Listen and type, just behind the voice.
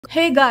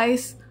Hey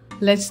guys,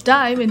 let's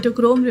dive into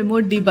Chrome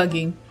Remote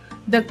Debugging.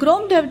 The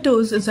Chrome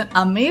DevTools is an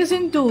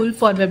amazing tool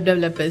for web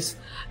developers.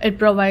 It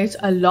provides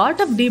a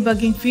lot of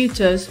debugging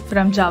features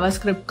from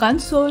JavaScript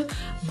console,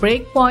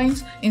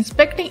 breakpoints,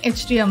 inspecting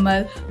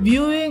HTML,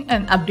 viewing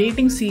and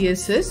updating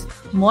CSS,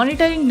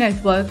 monitoring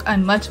network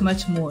and much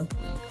more.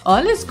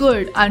 All is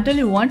good until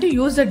you want to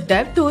use the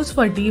DevTools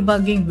for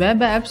debugging web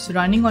apps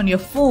running on your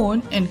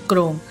phone in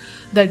Chrome.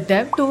 The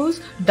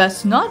DevTools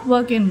does not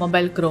work in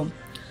mobile Chrome.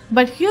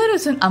 But here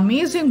is an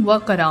amazing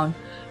workaround.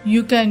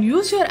 You can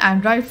use your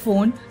Android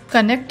phone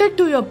connected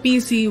to your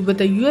PC with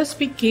a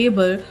USB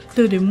cable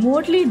to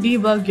remotely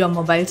debug your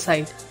mobile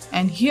site.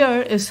 And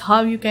here is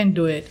how you can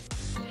do it.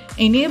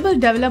 Enable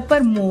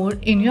developer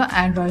mode in your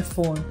Android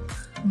phone.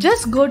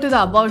 Just go to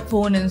the About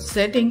phone in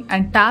setting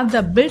and tap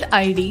the build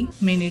ID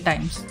many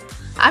times.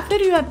 After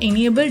you have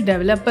enabled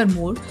developer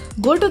mode,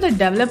 go to the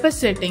developer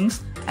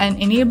settings and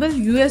enable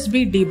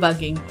USB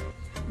debugging.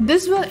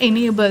 This will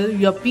enable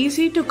your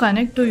PC to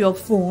connect to your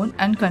phone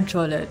and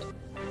control it.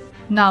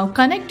 Now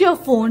connect your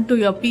phone to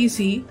your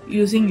PC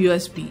using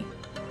USB.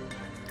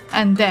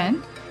 And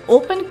then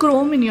open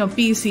Chrome in your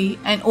PC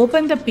and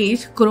open the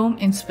page Chrome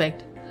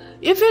Inspect.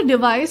 If your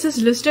device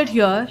is listed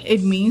here,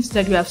 it means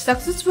that you have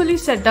successfully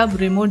set up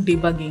remote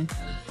debugging.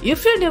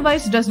 If your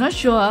device does not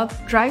show up,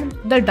 try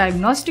the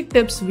diagnostic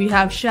tips we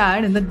have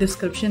shared in the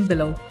description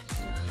below.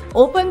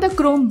 Open the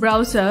Chrome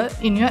browser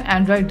in your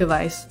Android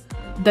device.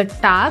 The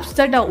tabs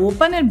that are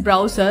open in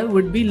browser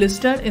would be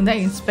listed in the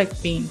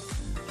inspect pane.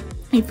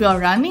 If you are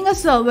running a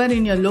server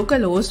in your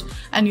localhost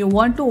and you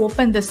want to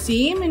open the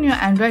same in your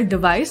Android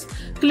device,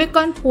 click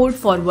on port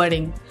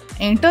forwarding.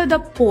 Enter the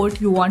port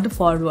you want to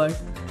forward.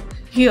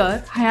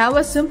 Here I have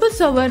a simple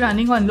server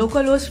running on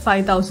localhost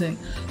 5000,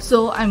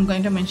 so I'm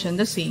going to mention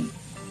the same.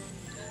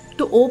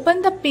 To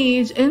open the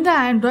page in the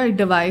Android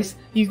device,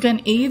 you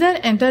can either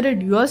enter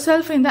it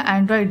yourself in the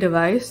Android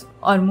device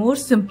or more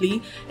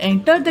simply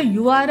enter the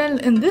URL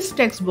in this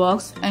text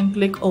box and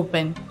click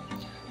open.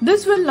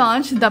 This will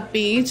launch the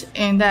page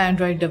in the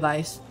Android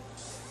device.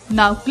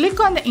 Now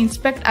click on the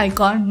inspect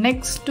icon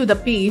next to the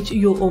page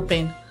you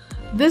open.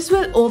 This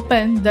will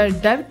open the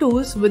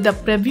DevTools with the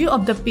preview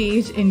of the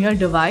page in your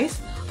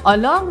device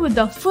along with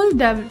the full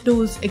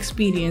DevTools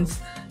experience,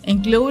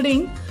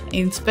 including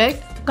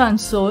inspect,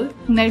 console,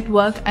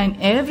 network and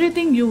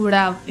everything you would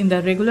have in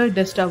the regular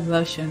desktop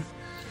version.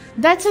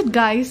 That's it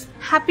guys,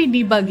 happy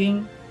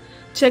debugging!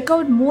 Check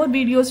out more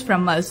videos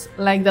from us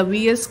like the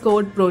VS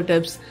Code Pro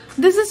Tips.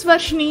 This is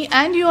Varshini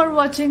and you are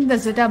watching the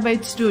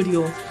Zettabyte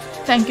Studio.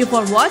 Thank you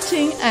for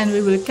watching and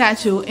we will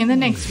catch you in the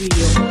next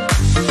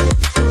video.